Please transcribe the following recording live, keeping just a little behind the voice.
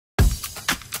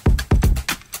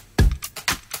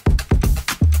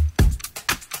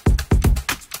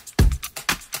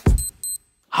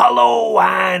Hello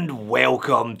and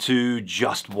welcome to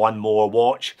Just One More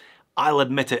Watch. I'll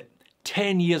admit it,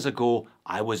 10 years ago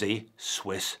I was a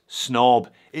Swiss snob.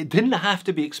 It didn't have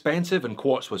to be expensive and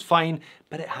quartz was fine,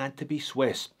 but it had to be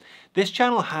Swiss. This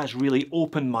channel has really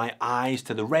opened my eyes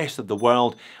to the rest of the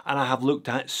world, and I have looked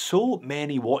at so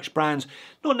many watch brands,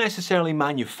 not necessarily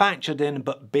manufactured in,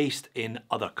 but based in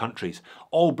other countries,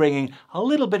 all bringing a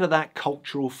little bit of that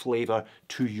cultural flavour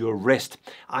to your wrist.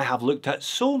 I have looked at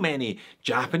so many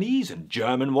Japanese and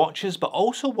German watches, but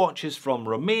also watches from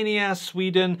Romania,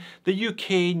 Sweden, the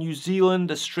UK, New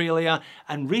Zealand, Australia,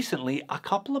 and recently a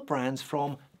couple of brands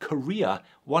from Korea,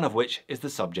 one of which is the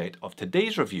subject of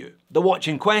today's review. The watch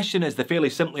in question is the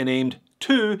fairly simply named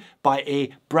 2 by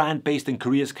a brand based in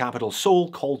Korea's capital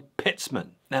Seoul called Pitzmann.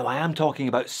 Now I am talking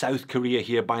about South Korea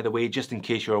here, by the way, just in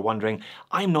case you are wondering.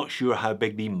 I'm not sure how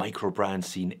big the micro brand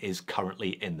scene is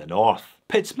currently in the north.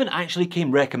 Pitzmann actually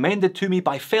came recommended to me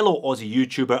by fellow Aussie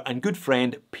YouTuber and good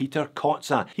friend Peter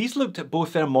Kotza. He's looked at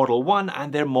both their Model 1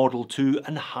 and their Model 2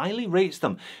 and highly rates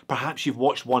them. Perhaps you've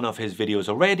watched one of his videos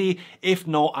already. If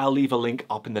not, I'll leave a link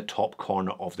up in the top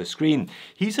corner of the screen.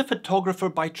 He's a photographer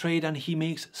by trade and he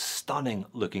makes stunning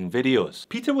looking videos.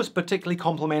 Peter was particularly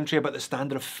complimentary about the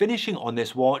standard of finishing on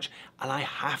this watch, and I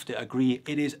have to agree,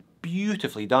 it is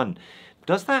beautifully done.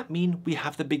 Does that mean we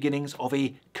have the beginnings of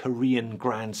a Korean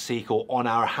Grand Seiko on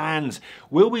our hands?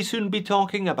 Will we soon be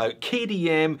talking about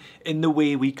KDM in the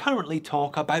way we currently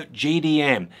talk about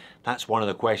JDM? That's one of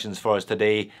the questions for us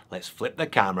today. Let's flip the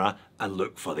camera and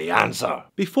look for the answer.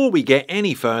 Before we get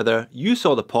any further, you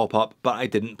saw the pop-up, but I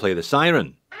didn't play the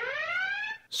siren.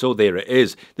 So there it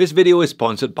is. This video is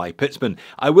sponsored by Pitzmann.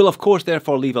 I will of course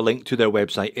therefore leave a link to their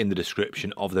website in the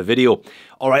description of the video.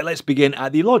 Alright, let's begin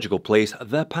at the logical place,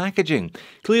 the packaging.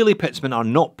 Clearly Pitzmann are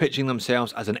not pitching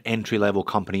themselves as an entry-level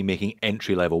company making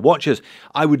entry-level watches.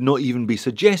 I would not even be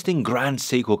suggesting Grand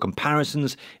Seiko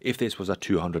comparisons if this was a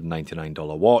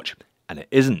 $299 watch. And it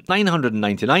isn't.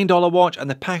 $999 watch, and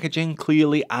the packaging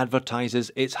clearly advertises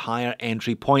its higher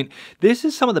entry point. This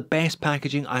is some of the best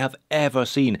packaging I have ever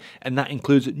seen, and that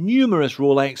includes numerous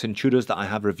Rolex and Tudors that I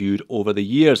have reviewed over the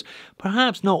years.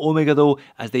 Perhaps not Omega though,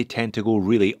 as they tend to go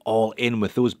really all in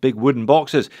with those big wooden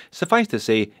boxes. Suffice to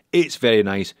say, it's very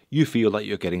nice. You feel like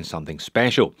you're getting something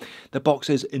special. The box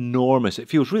is enormous. It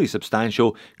feels really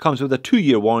substantial. Comes with a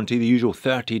 2-year warranty, the usual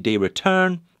 30-day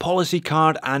return, policy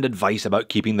card, and advice about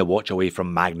keeping the watch away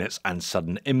from magnets and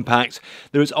sudden impacts.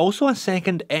 There is also a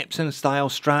second Epson style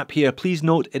strap here. Please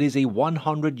note it is a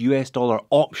 $100 US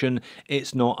option.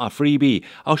 It's not a freebie.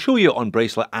 I'll show you it on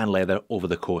bracelet and leather over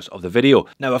the course of the video.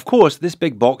 Now of course this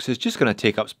big box is just going to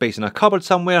take up space in a cupboard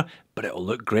somewhere, but it'll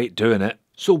look great doing it.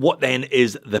 So what then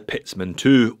is the Pitzmann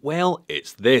 2? Well,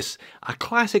 it's this. A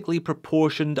classically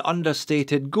proportioned,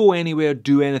 understated, go anywhere,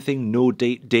 do anything, no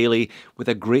date daily, with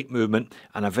a great movement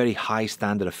and a very high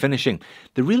standard of finishing.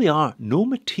 There really are no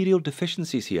material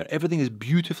deficiencies here. Everything is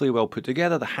beautifully well put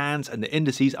together. The hands and the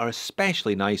indices are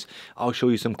especially nice. I'll show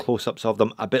you some close-ups of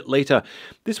them a bit later.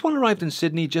 This one arrived in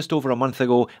Sydney just over a month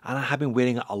ago and I have been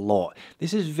wearing it a lot.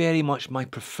 This is very much my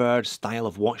preferred style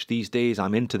of watch these days.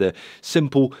 I'm into the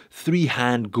simple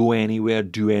three-hand go anywhere,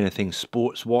 do anything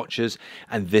sports watches,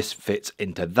 and this fits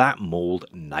into that mould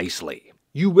nicely.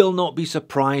 You will not be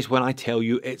surprised when I tell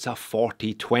you it's a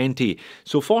 40-20.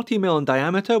 So 40mm in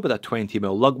diameter with a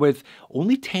 20mm lug width,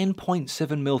 only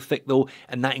 10.7mm thick though,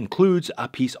 and that includes a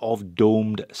piece of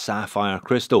domed sapphire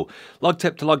crystal. Lug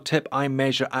tip to lug tip I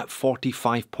measure at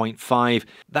 45.5.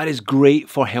 That is great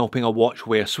for helping a watch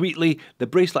wear sweetly. The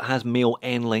bracelet has male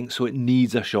end length, so it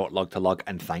needs a short lug to lug,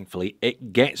 and thankfully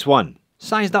it gets one.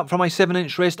 Sized up for my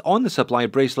 7-inch wrist on the supply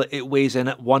bracelet, it weighs in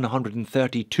at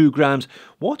 132 grams.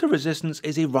 Water resistance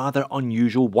is a rather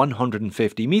unusual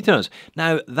 150 meters.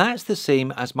 Now, that's the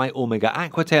same as my Omega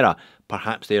Aquaterra.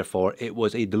 Perhaps, therefore, it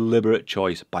was a deliberate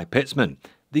choice by Pitzmann.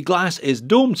 The glass is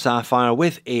domed sapphire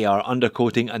with AR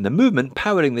undercoating, and the movement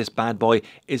powering this bad boy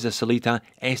is a Sellita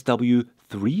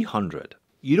SW300.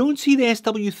 You don't see the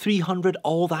SW300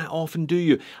 all that often, do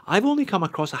you? I've only come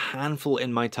across a handful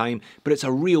in my time, but it's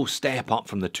a real step up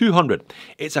from the 200.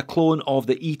 It's a clone of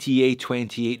the ETA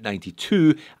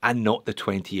 2892 and not the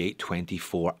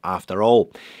 2824 after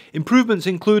all. Improvements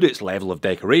include its level of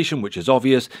decoration, which is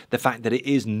obvious, the fact that it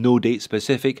is no date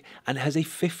specific, and it has a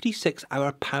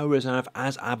 56-hour power reserve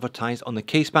as advertised on the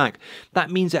caseback.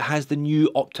 That means it has the new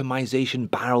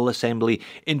optimization barrel assembly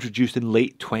introduced in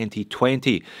late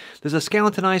 2020. There's a skeleton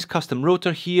Skeletonized custom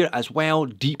rotor here as well,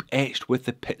 deep etched with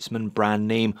the Pitzmann brand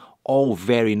name. All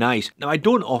very nice. Now, I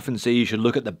don't often say you should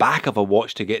look at the back of a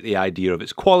watch to get the idea of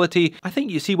its quality. I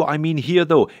think you see what I mean here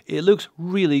though. It looks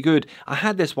really good. I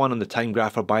had this one on the time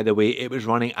grapher, by the way. It was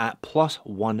running at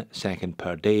 +1 second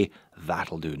per day.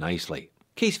 That'll do nicely.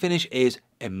 Case finish is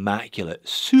immaculate.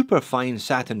 Super fine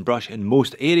satin brush in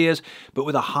most areas, but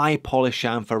with a high polish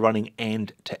chamfer running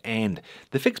end to end.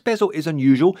 The fixed bezel is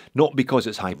unusual, not because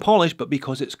it's high polish, but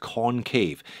because it's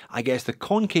concave. I guess the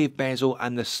concave bezel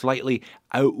and the slightly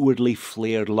outwardly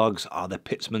flared lugs are the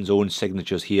Pitzmann's own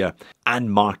signatures here,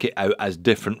 and mark it out as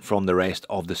different from the rest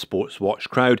of the sports watch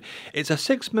crowd. It's a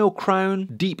 6mm crown,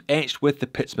 deep etched with the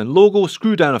Pitzmann logo,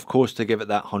 screw down of course to give it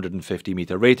that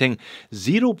 150-meter rating.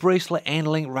 Zero bracelet end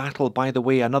link rattle, by the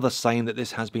way, another sign that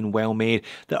this has been well made.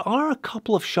 There are a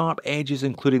couple of sharp edges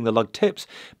including the lug tips,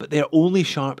 but they're only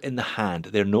sharp in the hand.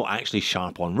 They're not actually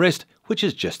sharp on wrist, which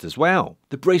is just as well.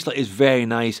 The bracelet is very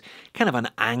nice, kind of an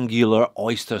angular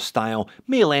oyster style.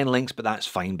 Male end links, but that's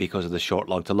fine because of the short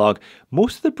lug to lug.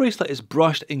 Most of the bracelet is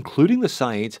brushed, including the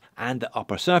sides and the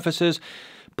upper surfaces,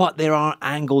 but there are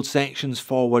angled sections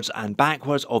forwards and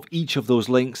backwards of each of those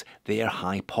links. They are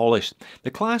high polished. The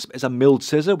clasp is a milled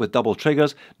scissor with double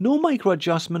triggers, no micro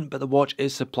adjustment, but the watch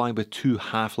is supplied with 2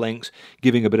 half links,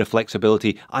 giving a bit of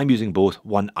flexibility. I'm using both,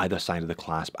 one either side of the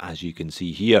clasp, as you can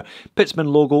see here.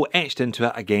 Pitzmann logo etched into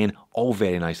it again, all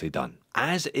very nicely done.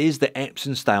 As is the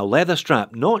Epson style leather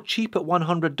strap, not cheap at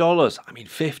 $100. I mean,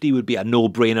 $50 would be a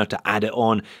no-brainer to add it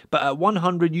on, but at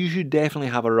 $100 you should definitely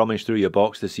have a rummage through your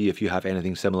box to see if you have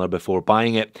anything similar before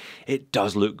buying it. It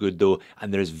does look good though,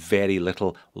 and there is very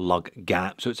little lug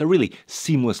gap, so it's a really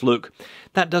seamless look.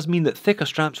 That does mean that thicker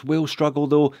straps will struggle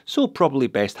though, so probably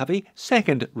best have a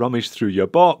second rummage through your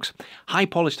box. High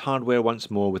polished hardware once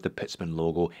more with the Pitzmann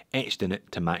logo etched in it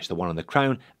to match the one on the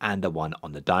crown and the one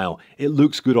on the dial. It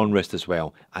looks good on wrist as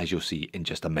well, as you'll see in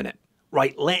just a minute.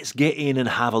 Right, let's get in and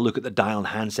have a look at the dial and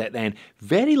handset then.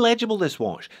 Very legible, this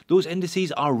watch. Those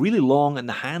indices are really long and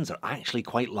the hands are actually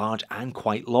quite large and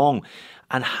quite long.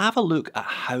 And have a look at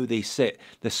how they sit.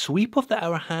 The sweep of the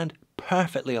hour hand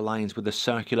perfectly aligns with the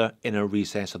circular inner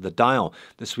recess of the dial.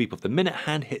 The sweep of the minute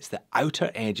hand hits the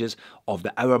outer edges of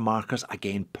the hour markers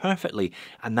again perfectly,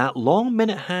 and that long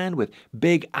minute hand with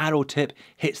big arrow tip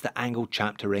hits the angled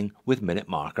chapter ring with minute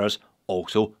markers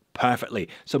also perfectly.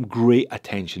 Some great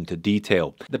attention to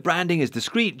detail. The branding is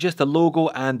discreet, just the logo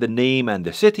and the name and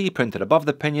the city printed above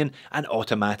the pinion, and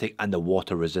automatic and the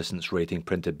water resistance rating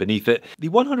printed beneath it. The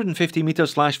 150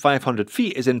 meters / 500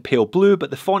 feet is in pale blue,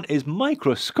 but the font is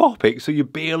microscopic, so you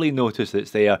barely notice that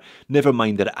it's there. Never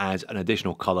mind that it adds an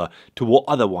additional colour to what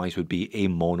otherwise would be a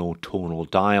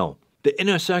monotonal dial. The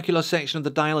inner circular section of the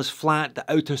dial is flat, the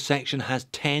outer section has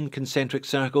 10 concentric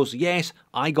circles. Yes,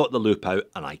 I got the loop out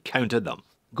and I counted them.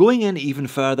 Going in even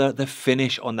further, the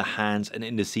finish on the hands and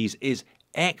indices is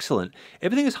excellent.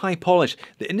 Everything is high polished.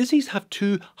 The indices have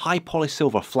 2 high polished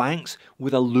silver flanks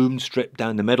with a lume strip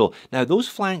down the middle. Now those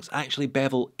flanks actually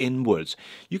bevel inwards.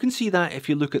 You can see that if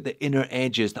you look at the inner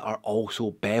edges that are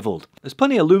also beveled. There's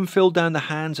plenty of lume fill down the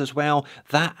hands as well.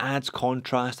 That adds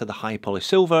contrast to the high polished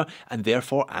silver and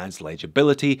therefore adds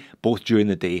legibility both during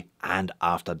the day and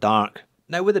after dark.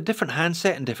 Now with a different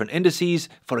handset and different indices,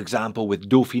 for example with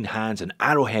Dauphine hands and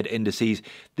arrowhead indices,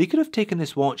 they could have taken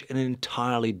this watch in an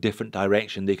entirely different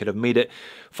direction. They could have made it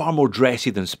far more dressy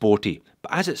than sporty.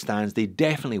 But as it stands, they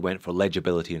definitely went for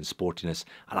legibility and sportiness,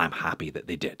 and I'm happy that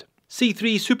they did.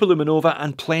 C3 Superluminova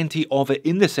and plenty of it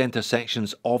in the centre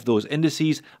sections of those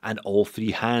indices and all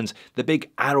 3 hands. The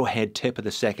big arrowhead tip of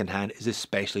the second hand is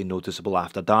especially noticeable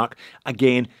after dark,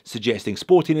 again suggesting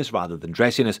sportiness rather than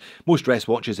dressiness. Most dress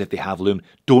watches, if they have lume,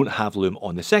 don't have lume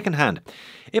on the second hand.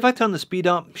 If I turn the speed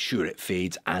up, sure it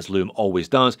fades as lume always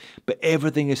does, but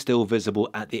everything is still visible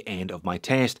at the end of my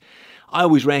test. I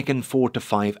always reckon 4 to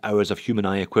 5 hours of human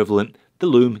eye equivalent. The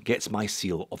lume gets my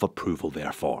seal of approval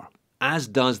therefore. As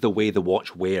does the way the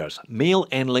watch wears. Male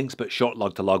end links but short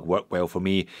lug to lug work well for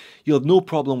me. You'll have no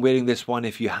problem wearing this one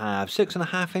if you have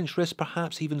 6.5 inch wrists,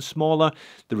 perhaps even smaller.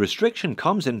 The restriction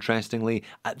comes interestingly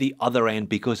at the other end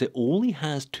because it only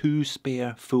has 2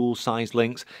 spare full size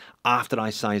links after I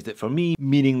sized it for me,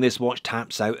 meaning this watch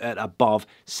taps out at above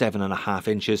 7.5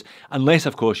 inches, unless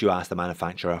of course you ask the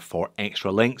manufacturer for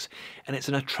extra links. And it's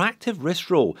an attractive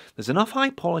wrist roll. There's enough high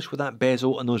polish with that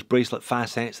bezel and those bracelet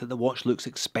facets that the watch looks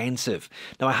expensive.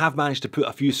 Now I have managed to put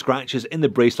a few scratches in the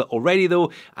bracelet already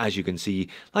though, as you can see.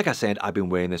 Like I said, I've been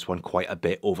wearing this one quite a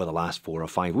bit over the last 4 or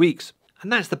 5 weeks.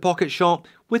 And that's the pocket shot.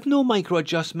 With no micro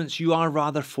adjustments, you are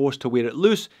rather forced to wear it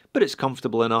loose, but it's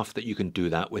comfortable enough that you can do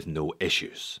that with no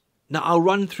issues. Now I'll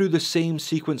run through the same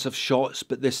sequence of shots,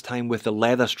 but this time with the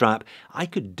leather strap. I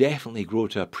could definitely grow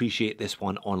to appreciate this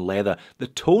one on leather. The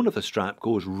tone of the strap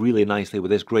goes really nicely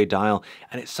with this grey dial,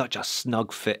 and it's such a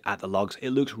snug fit at the lugs. It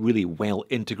looks really well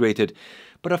integrated.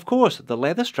 But of course, the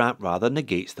leather strap rather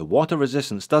negates the water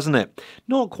resistance, doesn't it?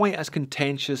 Not quite as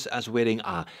contentious as wearing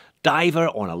a diver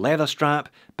on a leather strap,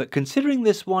 but considering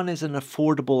this one is an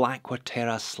affordable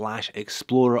Aquaterra /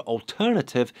 Explorer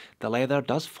alternative, the leather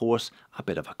does force a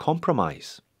bit of a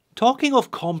compromise. Talking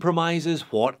of compromises,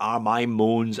 what are my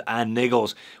moans and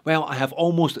niggles? Well, I have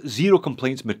almost zero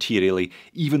complaints materially,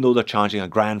 even though they're charging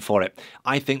 $1,000 for it.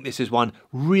 I think this is one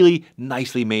really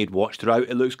nicely made watch throughout.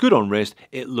 It looks good on wrist,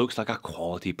 it looks like a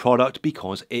quality product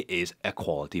because it is a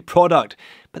quality product.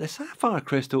 But the sapphire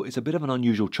crystal is a bit of an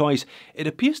unusual choice. It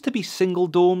appears to be single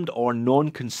domed or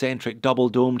non-concentric double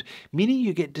domed, meaning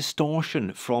you get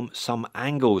distortion from some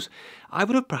angles. I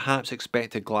would have perhaps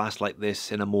expected glass like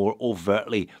this in a more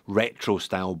overtly retro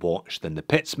style watch than the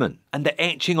Pitzmann. And the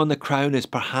etching on the crown is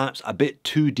perhaps a bit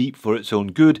too deep for its own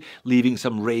good, leaving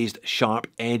some raised sharp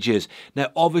edges. Now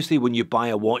obviously when you buy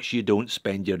a watch you don't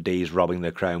spend your days rubbing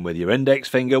the crown with your index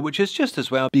finger, which is just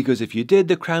as well, because if you did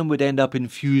the crown would end up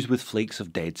infused with flakes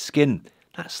of dead skin.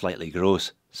 That's slightly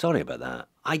gross. Sorry about that.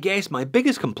 I guess my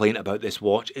biggest complaint about this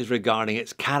watch is regarding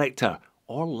its character,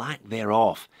 or lack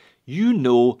thereof. You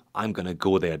know I'm going to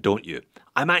go there, don't you?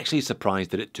 I'm actually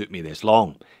surprised that it took me this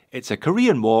long. It's a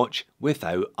Korean watch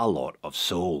without a lot of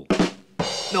soul.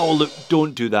 No, look,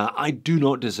 don't do that. I do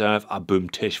not deserve a boom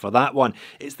tish for that one.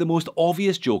 It's the most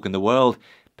obvious joke in the world.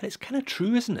 But it's kind of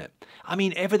true, isn't it? I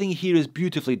mean, everything here is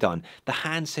beautifully done. The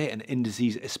handset and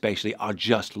indices especially are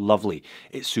just lovely.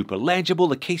 It's super legible,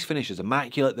 the case finish is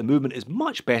immaculate, the movement is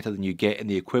much better than you get in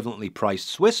the equivalently priced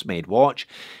Swiss-made watch,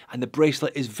 and the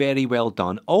bracelet is very well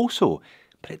done also.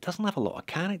 But it doesn't have a lot of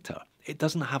character. It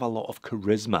doesn't have a lot of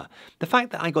charisma. The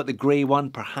fact that I got the grey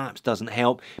one perhaps doesn't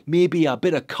help. Maybe a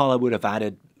bit of colour would have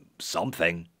added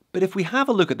something. But if we have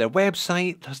a look at their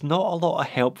website, there's not a lot of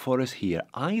help for us here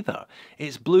either.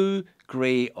 It's blue,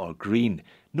 grey or green.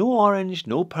 No orange,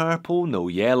 no purple, no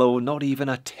yellow, not even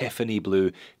a Tiffany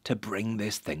blue to bring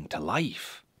this thing to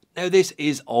life. Now this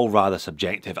is all rather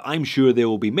subjective. I'm sure there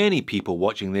will be many people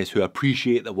watching this who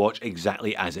appreciate the watch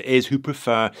exactly as it is, who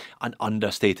prefer an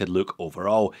understated look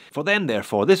overall. For them,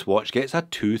 therefore, this watch gets a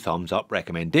 2 thumbs up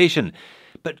recommendation.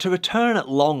 But to return at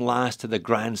long last to the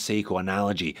Grand Seiko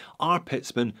analogy, are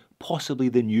Pitzmann possibly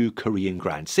the new Korean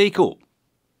Grand Seiko?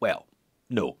 Well,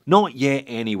 no, not yet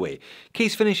anyway.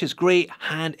 Case finish is great,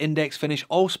 hand index finish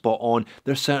all spot on.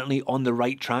 They're certainly on the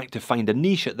right track to find a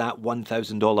niche at that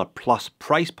 $1,000 plus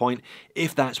price point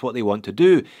if that's what they want to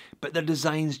do. But their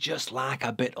designs just lack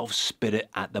a bit of spirit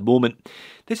at the moment.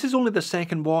 This is only the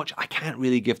second watch. I can't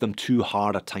really give them too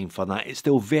hard a time for that. It's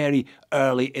still very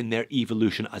early in their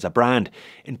evolution as a brand.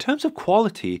 In terms of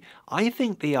quality, I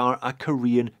think they are a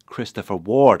Korean Christopher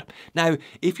Ward. Now,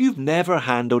 if you've never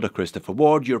handled a Christopher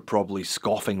Ward, you're probably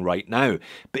scoffing right now.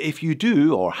 But if you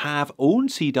do or have owned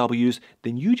CWs,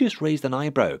 then you just raised an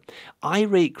eyebrow. I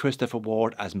rate Christopher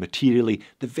Ward as materially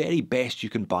the very best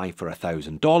you can buy for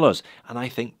 $1,000, and I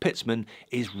think Pitzmann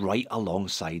is right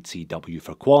alongside CW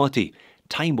for quality.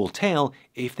 Time will tell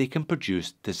if they can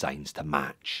produce designs to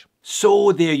match.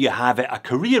 So there you have it, a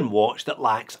Korean watch that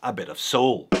lacks a bit of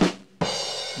soul.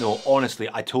 No, honestly,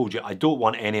 I told you, I don't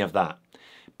want any of that.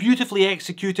 Beautifully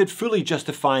executed, fully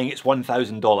justifying its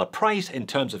 $1,000 price in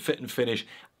terms of fit and finish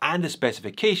and the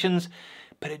specifications,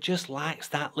 but it just lacks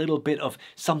that little bit of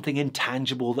something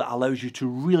intangible that allows you to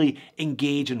really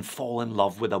engage and fall in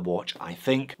love with a watch, I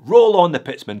think. Roll on the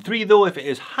Pitzmann 3 though. If it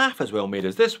is half as well made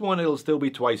as this one, it'll still be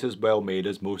twice as well made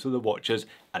as most of the watches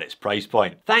at its price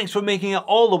point. Thanks for making it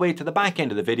all the way to the back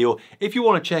end of the video. If you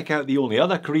want to check out the only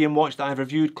other Korean watch that I've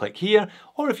reviewed, click here,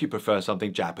 or if you prefer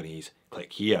something Japanese,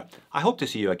 click here. I hope to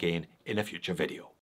see you again in a future video.